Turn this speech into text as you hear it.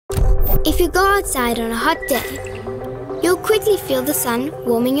you go outside on a hot day, you'll quickly feel the sun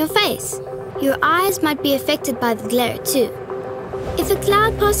warming your face. Your eyes might be affected by the glare too. If a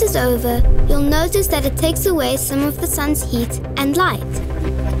cloud passes over, you'll notice that it takes away some of the sun's heat and light.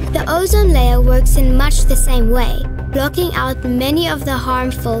 The ozone layer works in much the same way, blocking out many of the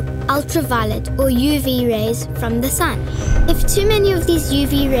harmful ultraviolet or UV rays from the sun. If too many of these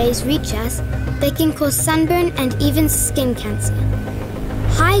UV rays reach us, they can cause sunburn and even skin cancer.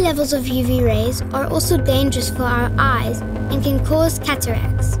 High levels of UV rays are also dangerous for our eyes and can cause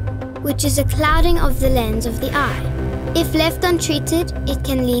cataracts, which is a clouding of the lens of the eye. If left untreated, it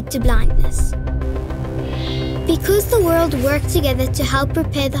can lead to blindness. Because the world worked together to help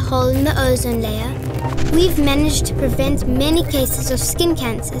repair the hole in the ozone layer, we've managed to prevent many cases of skin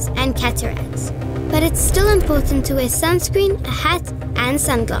cancers and cataracts. But it's still important to wear sunscreen, a hat, and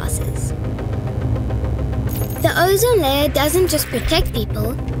sunglasses. The ozone layer doesn't just protect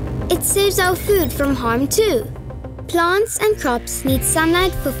people, it saves our food from harm too. Plants and crops need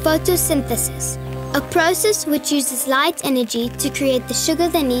sunlight for photosynthesis, a process which uses light energy to create the sugar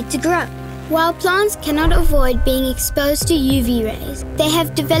they need to grow. While plants cannot avoid being exposed to UV rays, they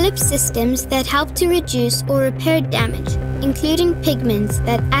have developed systems that help to reduce or repair damage, including pigments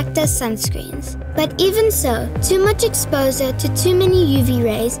that act as sunscreens. But even so, too much exposure to too many UV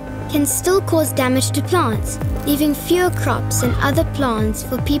rays can still cause damage to plants, leaving fewer crops and other plants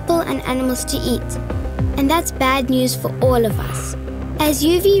for people and animals to eat. And that's bad news for all of us. As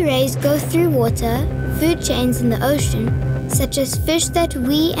UV rays go through water, food chains in the ocean, such as fish that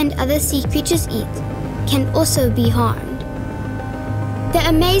we and other sea creatures eat, can also be harmed. The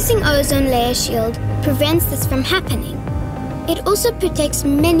amazing ozone layer shield prevents this from happening. It also protects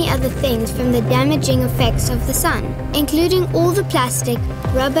many other things from the damaging effects of the sun, including all the plastic,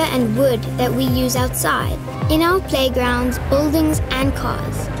 rubber and wood that we use outside, in our playgrounds, buildings and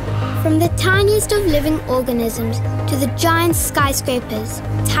cars. From the tiniest of living organisms to the giant skyscrapers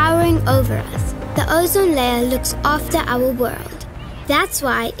towering over us, the ozone layer looks after our world. That's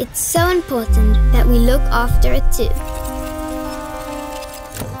why it's so important that we look after it too.